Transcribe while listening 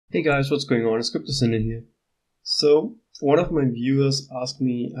Hey guys, what's going on? It's Cryptocenter here. So, one of my viewers asked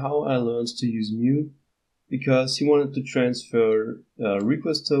me how I learned to use MEW because he wanted to transfer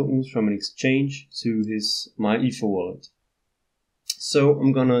request tokens from an exchange to his MyEtherWallet. So,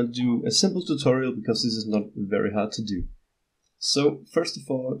 I'm gonna do a simple tutorial because this is not very hard to do. So, first of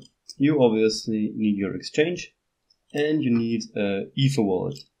all, you obviously need your exchange and you need an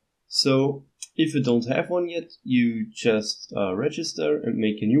EtherWallet. So, if you don't have one yet, you just register and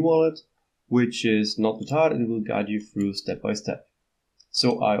make a new wallet, which is not that hard. It will guide you through step by step.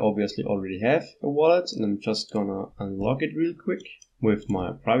 So I obviously already have a wallet and I'm just gonna unlock it real quick with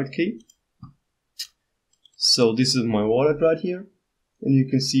my private key. So this is my wallet right here. And you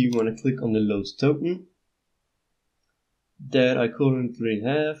can see when I click on the load token that I currently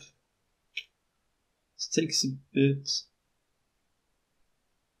have. This takes a bit.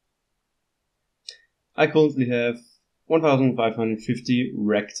 I currently have 1550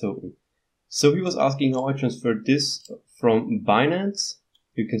 REC token. So he was asking how I transferred this from Binance,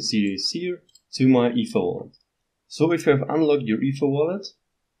 you can see this here, to my EtherWallet. So if you have unlocked your EtherWallet,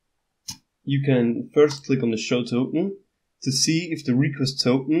 you can first click on the show token to see if the request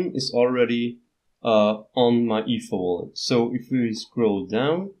token is already on my EtherWallet. So if we scroll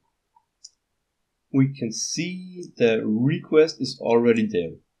down, we can see the request is already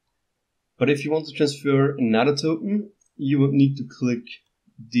there. But if you want to transfer another token, you will need to click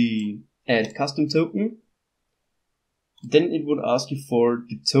the Add Custom Token. Then it would ask you for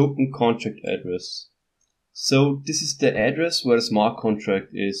the token contract address. So this is the address where the smart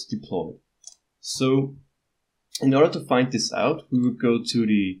contract is deployed. So in order to find this out, we will go to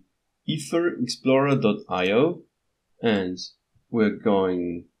the etherexplorer.io and we're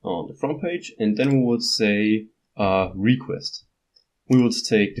going on the front page, and then we would say request. We would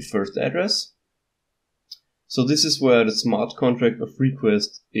take the first address. So this is where the smart contract of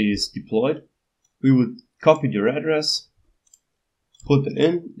request is deployed. We would copy your address, put it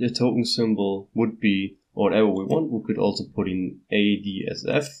in. The token symbol would be whatever we want. We could also put in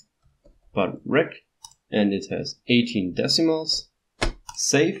ADSF, but REC, and it has 18 decimals.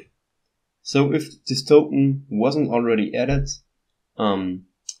 Save. So if this token wasn't already added on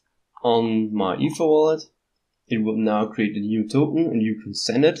my EtherWallet, it will now create a new token and you can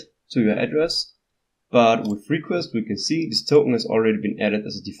send it to your address. But with request, we can see this token has already been added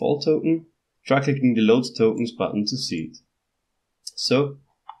as a default token. Try clicking the load tokens button to see it. So,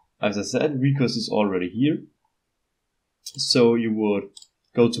 as I said, request is already here. So you would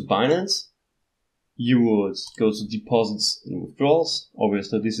go to Binance. You would go to deposits and withdrawals.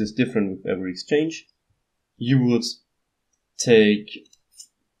 Obviously, this is different with every exchange. You would take,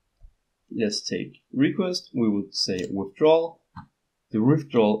 let's take request. We would say withdrawal. The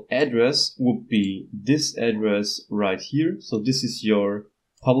withdrawal address would be this address right here. So this is your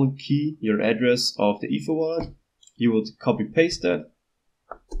public key, your address of the EtherWallet. You would copy paste that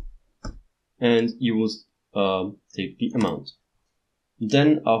and you would take the amount.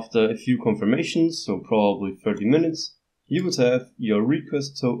 Then after a few confirmations, so probably 30 minutes, you would have your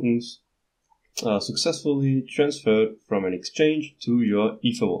request tokens successfully transferred from an exchange to your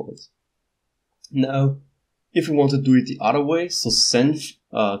EtherWallet. Now, if you want to do it the other way, so send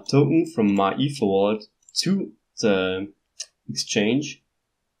a token from my EtherWallet to the exchange,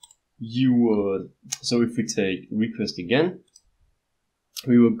 you would, so if we take request again,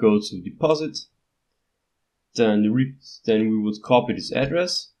 we will go to deposit, then we would copy this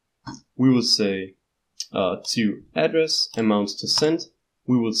address, we will say to address, amounts to send,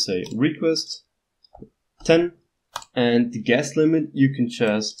 we will say request 10, and the gas limit you can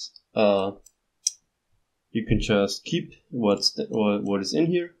just keep what is in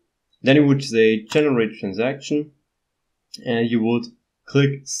here. Then you would say generate transaction and you would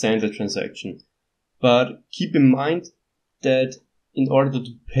click send the transaction. But keep in mind that in order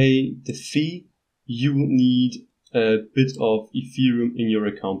to pay the fee, you will need a bit of Ethereum in your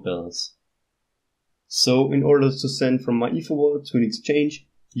account balance. So in order to send from my EtherWallet to an exchange,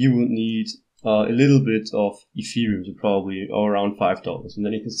 you will need a little bit of Ethereum, so probably around $5, and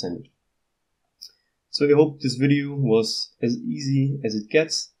then you can send it. So I hope this video was as easy as it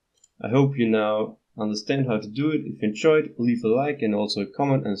gets. I hope you now understand how to do it. If you enjoyed, leave a like and also a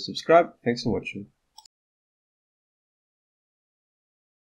comment and subscribe. Thanks for watching.